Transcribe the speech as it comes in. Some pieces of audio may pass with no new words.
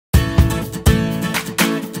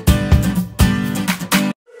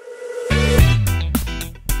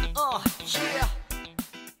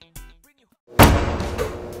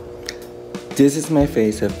This is my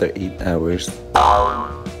face after 8 hours.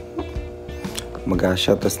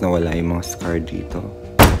 Mag-asya, tapos nawala yung mga scar dito.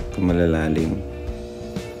 Ito malalalim.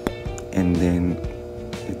 And then,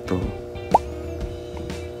 ito.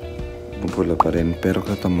 Mapula pa rin. Pero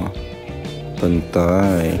kata mo,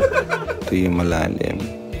 pantay. Ito yung malalim.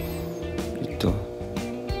 Ito.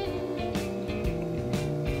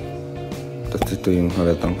 Tapos ito yung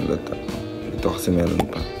halatang halata. Ito kasi meron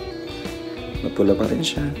pa. Mapula pa rin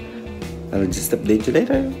siya. I'll just update you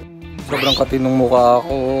later. Sobrang katinong mukha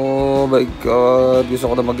ako. Oh my God. Gusto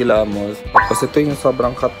ko na magilamos. Tapos ito yung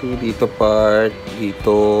sobrang kati dito part.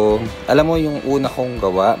 Dito. Alam mo yung una kong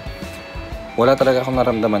gawa. Wala talaga akong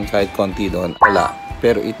naramdaman kahit konti doon. Wala.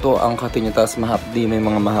 Pero ito ang kati niya. Tapos mahapdi. May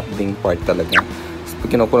mga mahapding part talaga. Tapos pag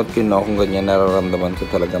kinukunot ko na akong ganyan, nararamdaman ko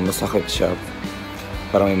talaga. Masakit siya.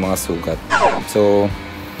 Parang may mga sugat. So,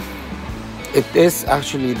 it is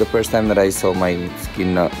actually the first time that I saw my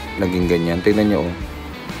skin na naging ganyan. Tingnan nyo, oh.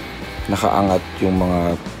 Nakaangat yung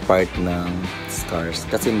mga part ng scars.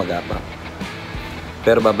 Kasi magapa.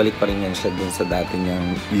 Pero babalik pa rin yan siya dun sa dati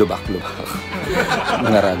niyang lubak-lubak.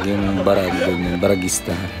 Naraging barag dun,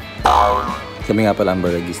 baragista. Kami nga pala ang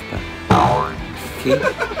baragista. Okay?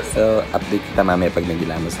 So, update kita mamaya pag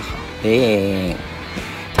nagilamos ako. Hey!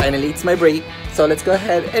 Finally, it's my break. So, let's go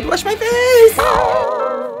ahead and wash my face!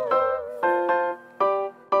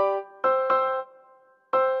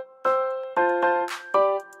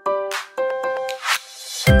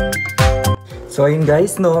 So, ayun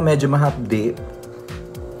guys, no, medyo mahapdi.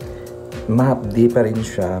 Mahapdi pa rin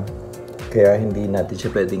siya. Kaya hindi natin siya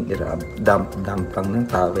pwedeng i-rub. Damp lang ng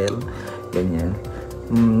towel. Ganyan.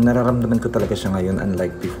 Nararamdaman ko talaga siya ngayon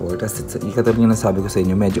unlike before. Tapos, ikatabi nga nasabi ko sa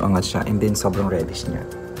inyo, medyo angat siya. And then, sobrang reddish niya.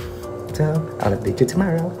 So, I'll update you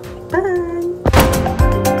tomorrow. Bye!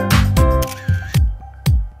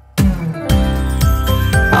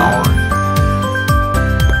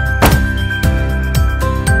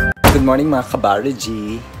 Good morning mga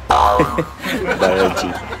kabaraji. Baraji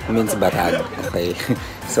means batag. Okay.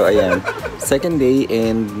 So ayan. Second day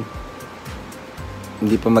and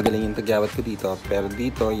hindi pa magaling yung tagyawat ko dito. Pero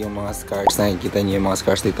dito yung mga scars, nakikita niyo yung mga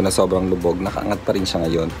scars dito na sobrang lubog. Nakaangat pa rin siya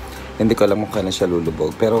ngayon. Hindi ko alam kung kailan siya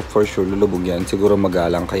lulubog. Pero for sure lulubog yan. Siguro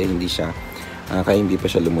magalang kaya hindi siya. Kaya hindi pa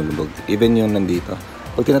siya lumulubog. Even yung nandito.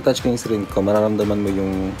 Pag tinatouch ko yung screen ko, mararamdaman mo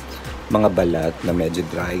yung mga balat na medyo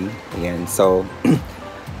dry. Ayan. So,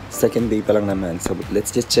 second day pa lang naman. So,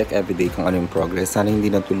 let's just check everyday kung ano yung progress. Sana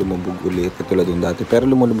hindi na ito lumubog ulit katulad yung dati. Pero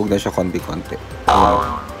lumulubog na siya konti-konti.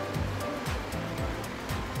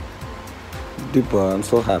 Diba? I'm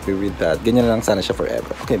so happy with that. Ganyan lang sana siya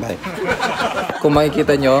forever. Okay, bye. Kung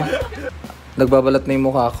makikita nyo, nagbabalat na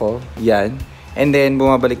yung mukha ko. Yan. And then,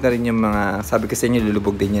 bumabalik na rin yung mga, sabi kasi nyo,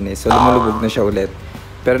 lulubog din yan eh. So, lumulubog na siya ulit.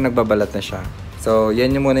 Pero nagbabalat na siya. So,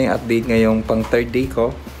 yan yung muna yung update ngayong pang third day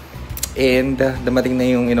ko. And dumating na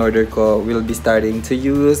yung in-order ko. We'll be starting to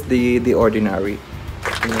use the ordinary.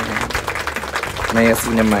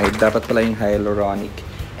 Niacinamide. Dapat pala yung hyaluronic.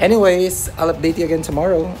 Anyways, I'll update you again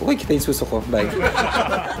tomorrow. Uy, kita yung suso ko. Bye.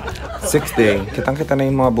 6th day. Kitang-kita na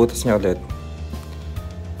yung mga butas niya ulit.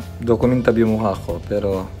 Dokumentab yung mukha ko.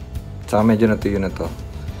 Pero, saka medyo natuyo na to.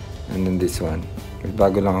 And then this one.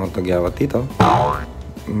 Bago lang akong tagyawat dito.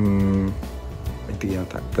 May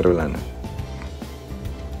tigyata. Pero wala na.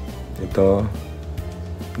 Ito,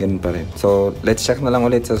 ganun pa rin. So, let's check na lang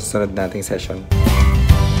ulit sa susunod nating session.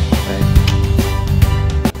 Okay.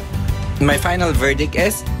 My final verdict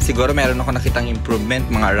is, siguro meron ako nakitang improvement,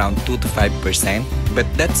 mga around 2 to 5%. But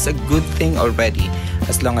that's a good thing already,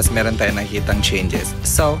 as long as meron tayo nakitang changes.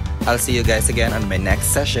 So, I'll see you guys again on my next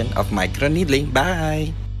session of microneedling. Bye!